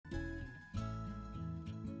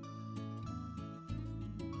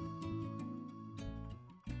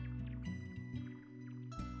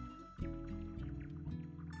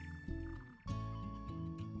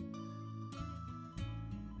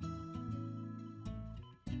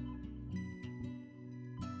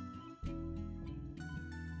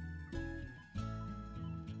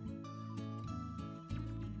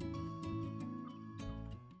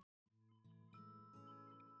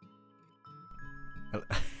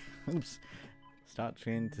Oops. Start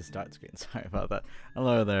screen to start screen. Sorry about that.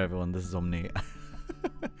 Hello there, everyone. This is Omni.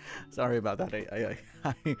 Sorry about that.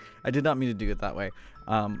 I did not mean to do it that way.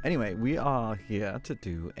 Anyway, we are here to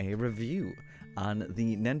do a review on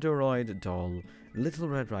the Nendoroid doll Little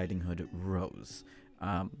Red Riding Hood Rose.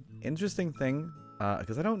 Interesting thing,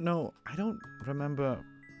 because I don't remember.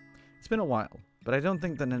 It's been a while, but I don't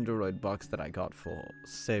think the Nendoroid box that I got for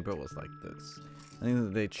Saber was like this. I think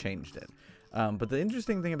that they changed it. But the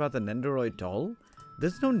interesting thing about the Nendoroid doll,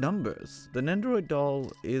 there's no numbers. The Nendoroid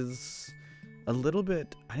doll is a little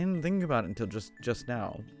bit, I didn't think about it until just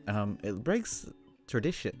now. It breaks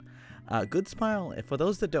tradition. Good Smile, for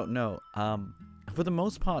those that don't know, for the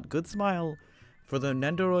most part, Good Smile for the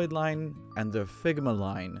Nendoroid line and the Figma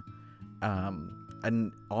line,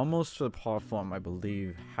 and almost for the Power Form, I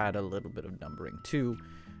believe, had a little bit of numbering too.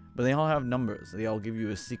 But they all have numbers. They all give you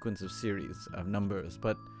a sequence of series of numbers.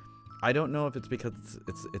 But I don't know if it's because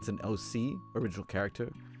it's an OC, original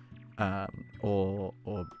character, or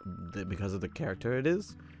because of the character it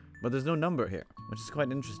is. But there's no number here, which is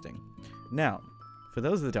quite interesting. Now, for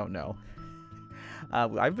those that don't know,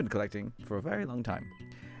 I've been collecting for a very long time.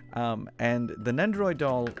 And the Nendoroid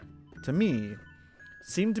doll, to me,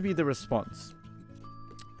 seemed to be the response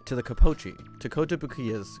to the Kapochi, to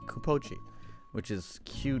Kotobukiya's Kupochi, which is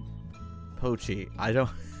cute Pochi.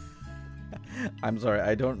 I'm sorry,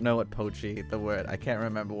 I don't know what Pochi, the word, I can't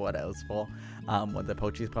remember what it was for, what the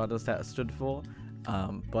Pochi's part stood for,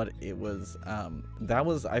 but it was,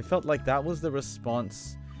 I felt like that was the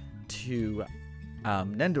response to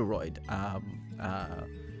Nendoroid,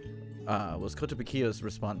 was Kotobukiya's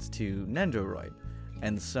response to Nendoroid,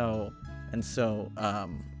 and so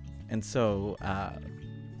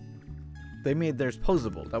they made theirs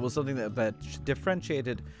posable. That was something that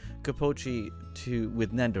differentiated Kapochi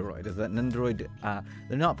with Nendoroid, is that Nendoroid,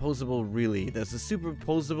 they're not posable really. There's a super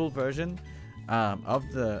posable version of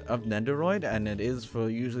Nendoroid, and it is for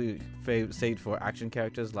usually saved for action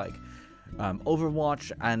characters like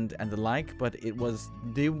Overwatch and the like, but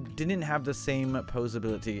they didn't have the same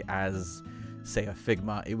posability as, say, a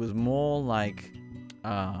Figma. It was more like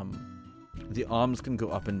the arms can go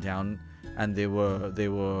up and down, and they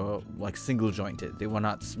were like single jointed. They were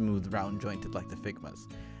not smooth round jointed like the Figmas.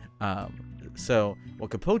 So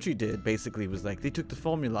what Kapochi did basically was like they took the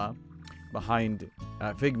formula behind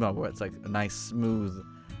Figma, where it's like a nice smooth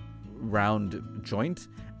round joint,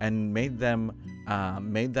 and made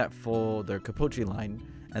that for their Kapochi line,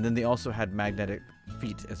 and then they also had magnetic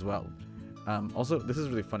feet as well. Also, this is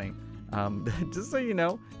really funny. Just so you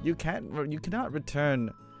know, you cannot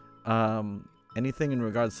return anything in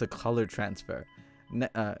regards to color transfer.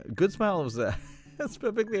 Good Smile was that's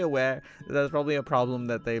perfectly aware that that's probably a problem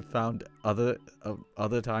that they've found other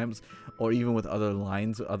times, or even with other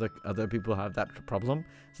lines, other people have that problem.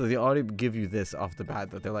 So they already give you this off the bat,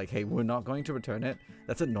 that they're like, hey, we're not going to return it.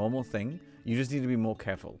 That's a normal thing. You just need to be more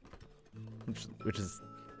careful. Which is,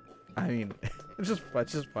 I mean, it's just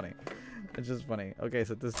funny. It's just funny. Okay,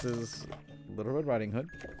 so this is Little Red Riding Hood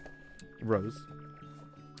Rose.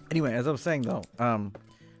 Anyway, as I was saying though,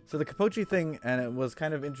 so the Kapochi thing, and it was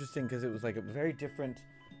kind of interesting because it was like very different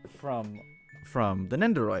from the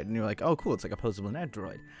Nendoroid, and you're like, oh cool, it's like a posable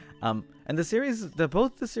Nendoroid. And the series, there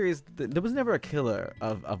was never a killer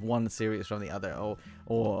of one series from the other,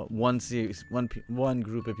 or one series, one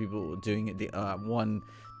group of people doing it, the one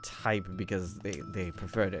type because they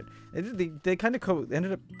preferred it. They kind of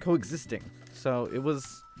ended up coexisting, so it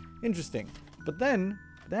was interesting. But then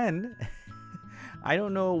I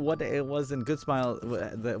don't know what it was in Good Smile.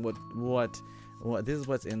 What this is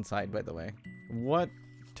what's inside, by the way. What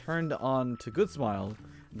turned on to Good Smile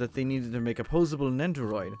that they needed to make a posable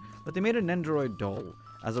Nendoroid, but they made a Nendoroid doll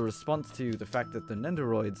as a response to the fact that the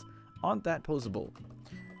Nendoroids aren't that posable.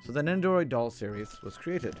 So the Nendoroid doll series was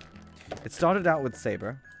created. It started out with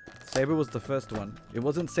Saber. Saber was the first one. It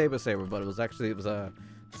wasn't Saber, but it was a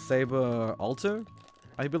Saber Alter,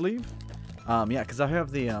 I believe. Yeah, because I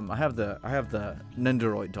have the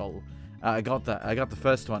Nendoroid doll. I got the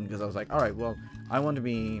first one because I was like, all right, well, I want to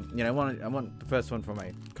be, I want the first one for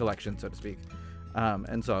my collection, so to speak.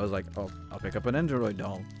 And so I was like, oh, I'll pick up a Nendoroid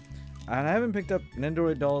doll. And I haven't picked up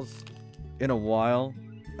Nendoroid dolls in a while,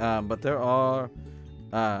 but there are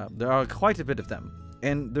quite a bit of them,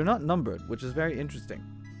 and they're not numbered, which is very interesting.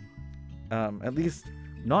 At least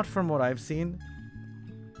not from what I've seen,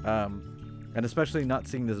 and especially not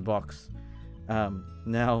seeing this box.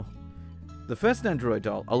 Now, the first Nendoroid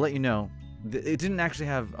doll, I'll let you know, it didn't actually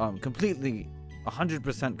have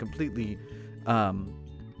 100% completely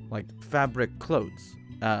like fabric clothes.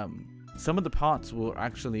 Some of the parts were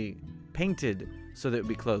actually painted so that it would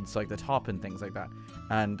be clothes, like the top and things like that.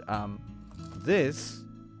 And this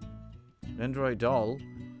Nendoroid doll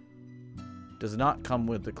does not come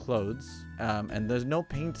with the clothes, and there's no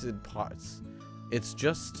painted parts. It's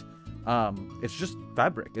just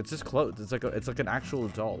fabric. It's just clothes. It's like an actual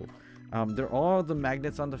doll. There are the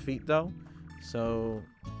magnets on the feet though, so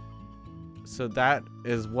that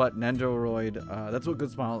is what Nendoroid. That's what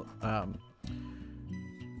Good Smile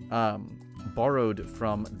borrowed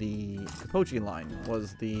from the Capochi line,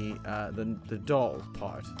 was the doll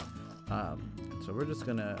part. So we're just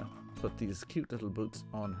gonna put these cute little boots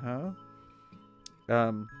on her.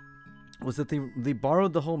 Was that they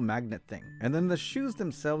borrowed the whole magnet thing, and then the shoes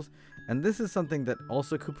themselves, and this is something that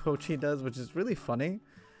also Capochi does, which is really funny.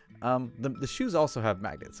 The shoes also have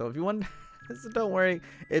magnets, so if you want, so don't worry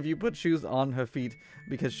if you put shoes on her feet,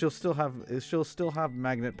 because she'll still have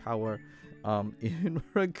magnet power in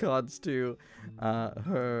regards to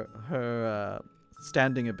her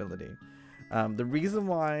standing ability. The reason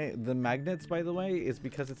why the magnets, by the way, is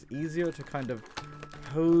because it's easier to kind of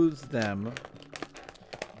pose them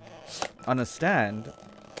on a stand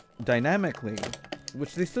dynamically,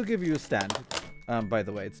 which they still give you a stand. By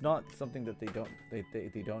the way, it's not something that they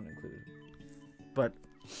don't include, but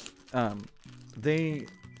they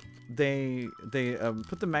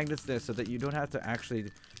put the magnets there so that you don't have to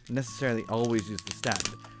actually necessarily always use the stand,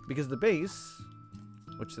 because the base,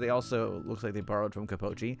 which they also looks like they borrowed from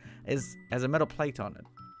Capochi, has a metal plate on it,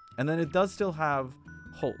 and then it does still have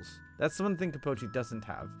holes. That's the one thing Capochi doesn't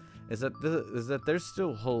have, is that there's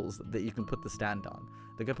still holes that you can put the stand on.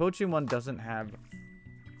 The Capochi one doesn't have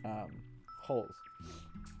holes.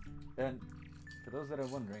 And for those that are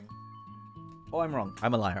wondering, oh, I'm wrong.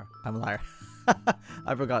 I'm a liar.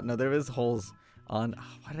 I forgot. No, there is holes on. Oh,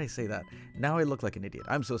 why did I say that? Now I look like an idiot.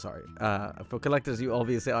 I'm so sorry. For collectors, you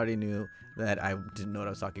obviously already knew that I didn't know what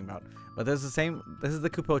I was talking about. But there's the same. This is the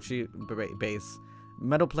Capochi base,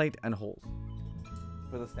 metal plate and holes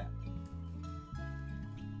for the stand.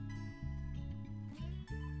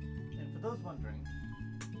 And for those wondering,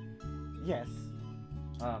 yes,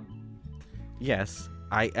 yes,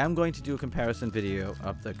 I am going to do a comparison video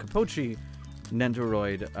of the Capochi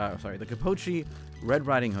Nendoroid, the Capochi Red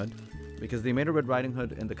Riding Hood, because they made a Red Riding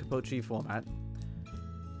Hood in the Capochi format,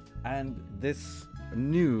 and this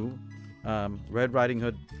new Red Riding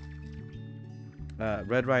Hood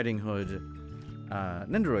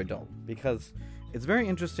Nendoroid doll, because it's very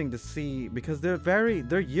interesting to see, because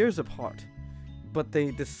they're years apart, but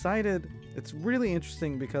they decided, it's really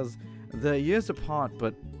interesting because they're years apart,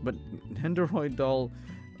 but Nendoroid doll,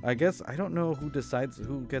 I guess, I don't know who decides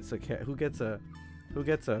who gets a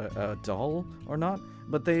doll or not,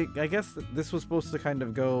 but I guess this was supposed to kind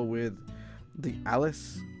of go with the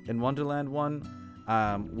Alice in Wonderland one,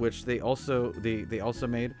 which they also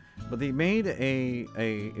made, but they made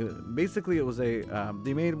basically it was they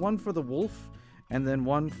made one for the wolf, and then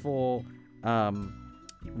one for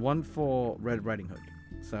Red Riding Hood.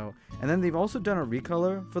 So, and then they've also done a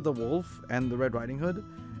recolor for the wolf and the Red Riding Hood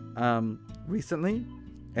recently,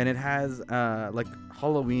 and it has like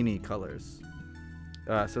Halloween-y colors.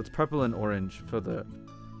 So it's purple and orange for the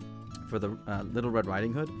Little Red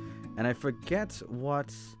Riding Hood, and I forget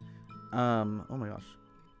what. Oh my gosh,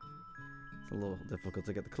 it's a little difficult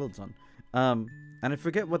to get the clothes on. And I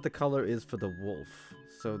forget what the color is for the wolf.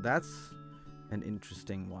 So that's an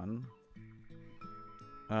interesting one.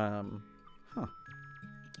 Huh.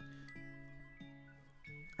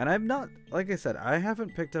 And I've not, like I said, I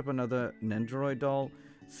haven't picked up another Nendoroid doll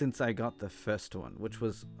since I got the first one, which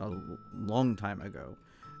was a long time ago.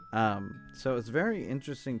 So it's very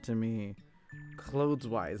interesting to me,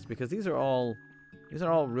 clothes-wise, because these are all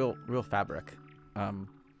real fabric. And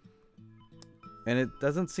it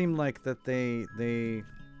doesn't seem like that they.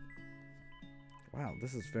 Wow,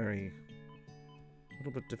 this is a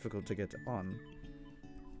little bit difficult to get on.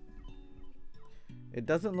 It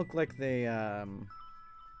doesn't look like they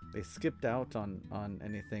skipped out on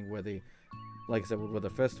anything where they, like I said, with the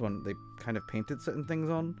first one, they kind of painted certain things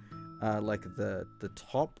on, like the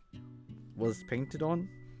top was painted on,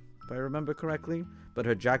 if I remember correctly, but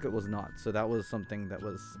her jacket was not. So that was something that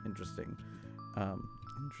was interesting.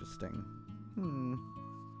 Interesting.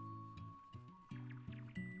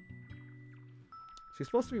 She's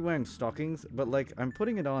supposed to be wearing stockings, but like I'm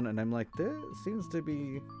putting it on and I'm like, there seems to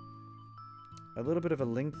be a little bit of a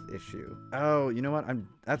length issue. Oh, you know what?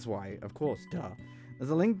 That's why, of course, duh. There's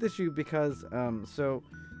a length issue because so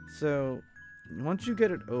once you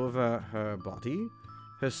get it over her body,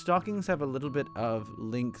 her stockings have a little bit of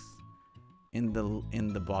length in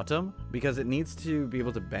the bottom because it needs to be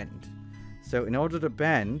able to bend. So in order to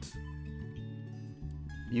bend,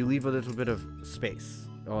 you leave a little bit of space,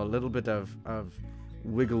 or a little bit of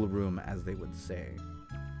wiggle room, as they would say.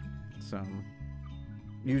 So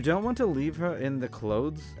you don't want to leave her in the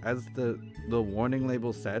clothes, as the warning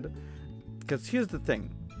label said, because here's the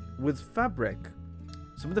thing. With fabric,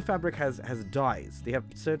 some of the fabric has dyes. They have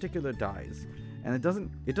particular dyes, and it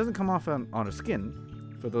doesn't come off on her skin.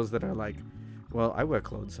 For those that are like, well, I wear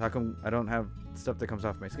clothes. How come I don't have stuff that comes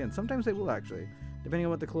off my skin? Sometimes they will, actually, depending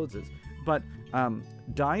on what the clothes is. But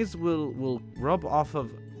dyes will rub off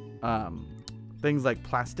of things like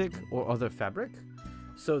plastic or other fabric,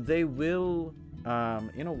 so they will,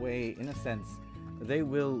 in a way, in a sense, they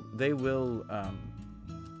will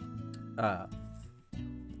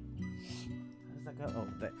oh,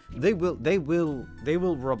 they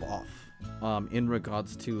will rub off in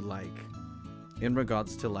regards to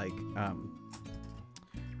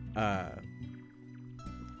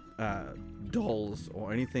dolls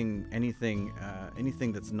or anything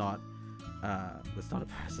that's not a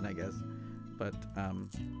person, I guess. But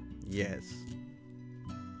yes.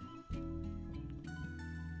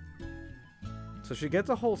 So she gets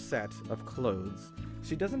a whole set of clothes.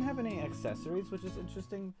 She doesn't have any accessories, which is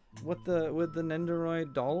interesting with the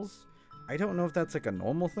Nendoroid dolls. I don't know if that's like a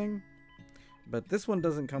normal thing, but this one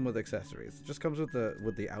doesn't come with accessories. It just comes with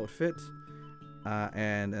the outfit,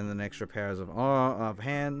 and then extra pairs of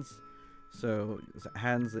hands. So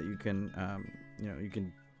hands that you can you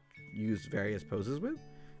can use various poses with,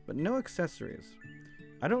 but no accessories.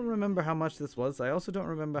 I don't remember how much this was. I also don't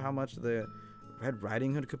remember how much the Red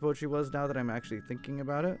Riding Hood Capochi was, now that I'm actually thinking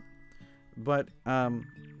about it. But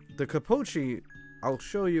the Capochi, I'll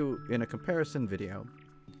show you in a comparison video.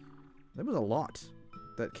 There was a lot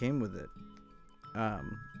that came with it.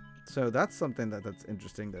 So that's something that's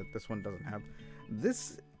interesting that this one doesn't have.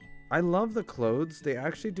 This, I love the clothes. They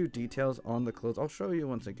actually do details on the clothes. I'll show you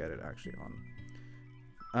once I get it actually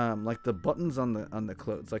on. Like the buttons on the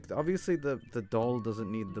clothes. Like obviously the doll doesn't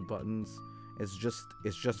need the buttons. It's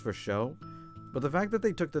just for show. But the fact that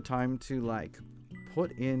they took the time to like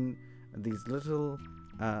put in these little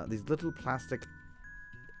plastic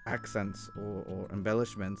accents or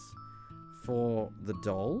embellishments for the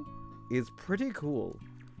doll is pretty cool.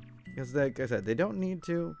 Because like I said, they don't need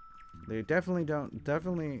to. They definitely don't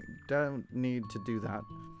need to do that.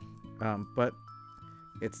 But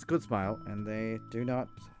it's Good Smile, and they do not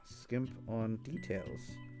skimp on details,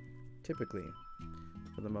 typically,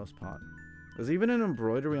 for the most part. There's even an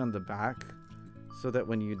embroidery on the back, so that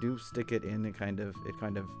when you do stick it in, it kind of,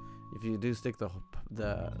 if you do stick the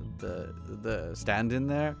stand in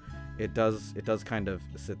there, it does kind of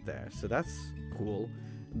sit there. So that's cool.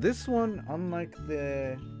 This one, unlike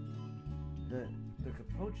the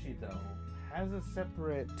Capochi though, has a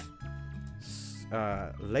separate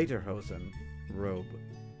Lederhosen robe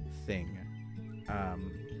thing,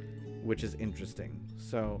 which is interesting.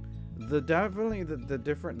 So the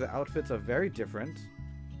outfits are very different.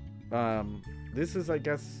 This is, I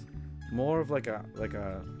guess, more of like a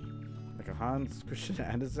Hans Christian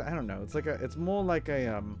Andersen. I don't know. It's more like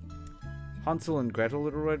a Hansel and Gretel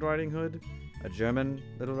Little Red Riding Hood, a German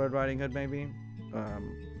Little Red Riding Hood maybe,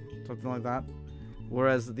 something like that.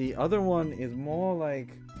 Whereas the other one is more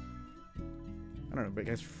like, I don't know, but I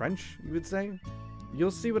guess French, you would say.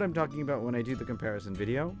 You'll see what I'm talking about when I do the comparison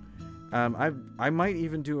video. I might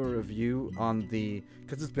even do a review on the,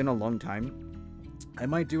 because it's been a long time, I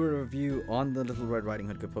might do a review on the Little Red Riding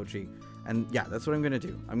Hood Capochi. And yeah, that's what I'm going to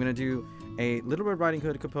do. I'm going to do a Little Red Riding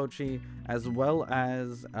Hood Capochi as well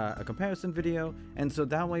as a comparison video. And so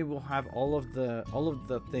that way we'll have all of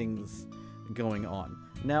the things going on.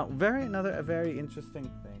 Now, a very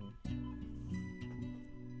interesting thing.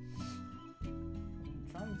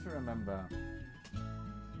 I'm trying to remember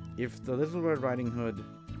if the Little Red Riding Hood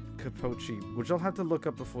Capochi, which I'll have to look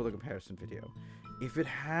up before the comparison video, if it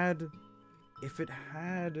had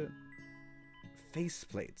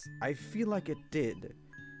faceplates. I feel like it did,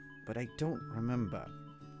 but I don't remember.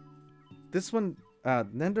 This one,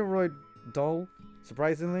 Nendoroid doll,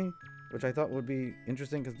 surprisingly, which I thought would be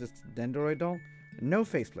interesting because this Nendoroid doll, no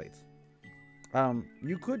faceplates.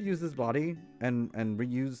 You could use this body and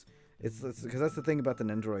reuse. It's because that's the thing about the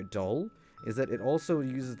Nendoroid doll, is that it also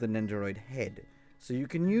uses the Nendoroid head. So you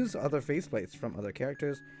can use other faceplates from other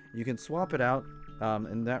characters. You can swap it out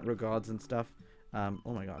in that regards and stuff.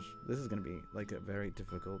 Oh my gosh, this is gonna be like a very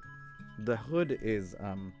difficult. The hood is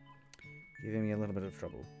giving me a little bit of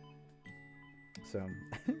trouble. So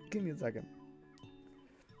give me a second.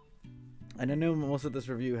 And I know most of this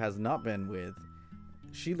review has not been with.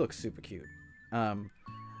 She looks super cute.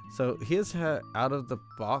 So here's her out of the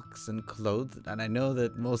box and clothes, and I know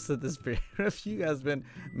that most of this review has been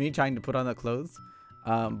me trying to put on the clothes.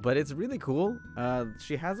 But it's really cool.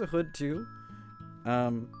 She has a hood too.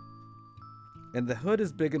 And the hood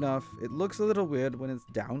is big enough. It looks a little weird when it's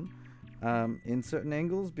down in certain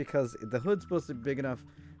angles because the hood's supposed to be big enough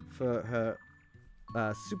for her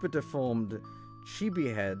super deformed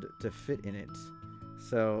chibi head to fit in it.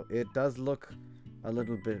 So it does look a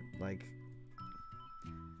little bit like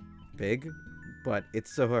big, but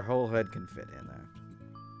it's so her whole head can fit in there.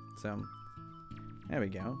 So there we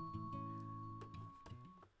go.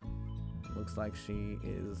 Looks like she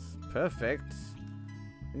is perfect.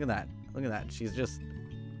 Look at that. Look at that. She's just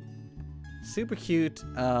super cute.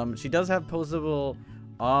 She does have posable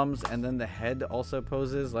arms, and then the head also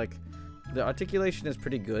poses. Like, the articulation is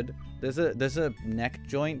pretty good. There's a neck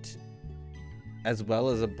joint as well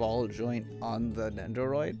as a ball joint on the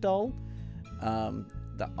Nendoroid doll.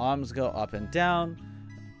 The arms go up and down,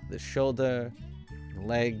 the shoulder, the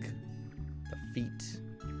leg, the feet.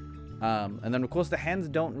 And then of course the hands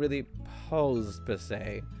don't really pose per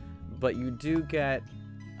se, but you do get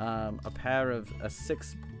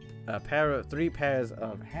three pairs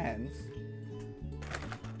of hands.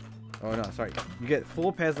 Oh no, sorry. You get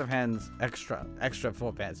 4 pairs of hands extra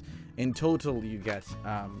 4 pairs. In total, you get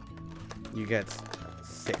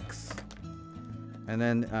 6. And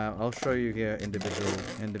then I'll show you here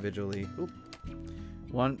individually. Oop.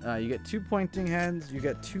 One, you get 2 pointing hands, you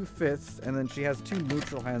get 2 fists, and then she has 2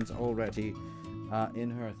 neutral hands already in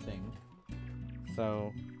her thing.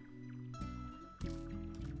 So let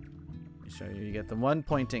me show you. You get the 1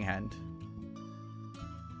 pointing hand,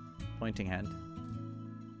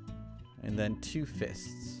 and then 2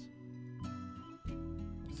 fists.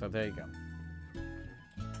 So there you go.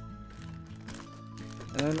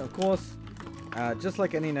 And then of course, just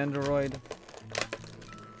like any Nendoroid,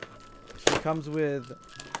 she comes with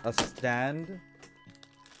a stand,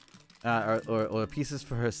 or pieces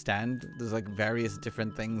for her stand. There's like various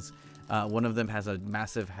different things. One of them has a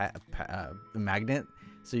massive magnet,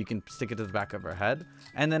 so you can stick it to the back of her head.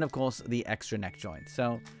 And then of course the extra neck joint.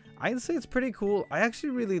 So I'd say it's pretty cool. I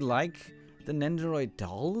actually really like the Nendoroid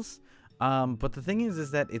dolls. But the thing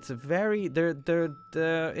is that it's a very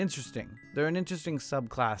they're interesting. They're an interesting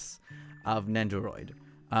subclass of Nendoroid.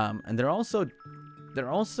 And they're also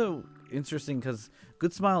interesting because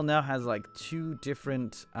Good Smile now has like 2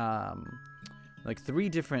 different like 3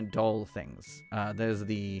 different doll things. There's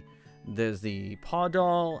the paw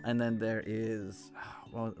doll, and then there is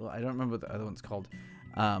well I don't remember what the other one's called.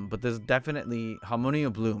 But there's definitely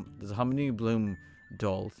Harmonia Bloom. There's a Harmonia Bloom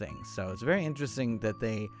doll thing. So it's very interesting that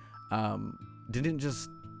they didn't just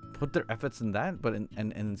put their efforts in that, but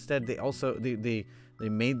instead they also they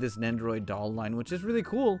made this Nendoroid doll line, which is really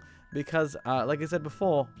cool because like I said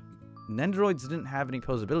before, Nendoroids didn't have any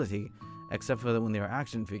posability except for when they were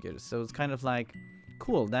action figures. So it's kind of like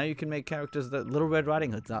cool. Now you can make characters that Little Red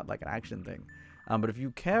Riding Hood's not like an action thing. But if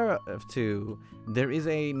you care to, there is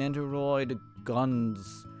a Nendoroid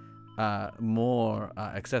Guns more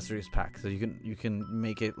accessories pack, so you can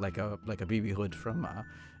make it like a BB hood from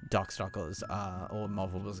Darkstalkers or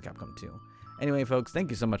Marvel vs. Capcom 2. Anyway, folks, thank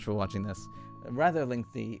you so much for watching this rather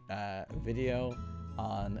lengthy video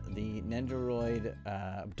on the Nendoroid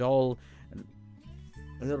doll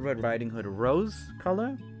Little Red Riding Hood rose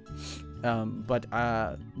color. But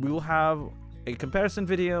we will have a comparison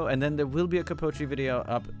video, and then there will be a Capochi video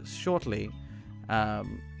up shortly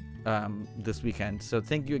this weekend. So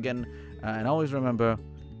thank you again, and always remember,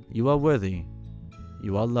 you are worthy,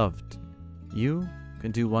 you are loved, you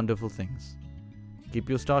can do wonderful things. Keep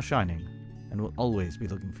your star shining, and we'll always be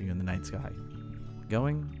looking for you in the night sky.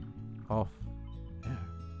 Going off.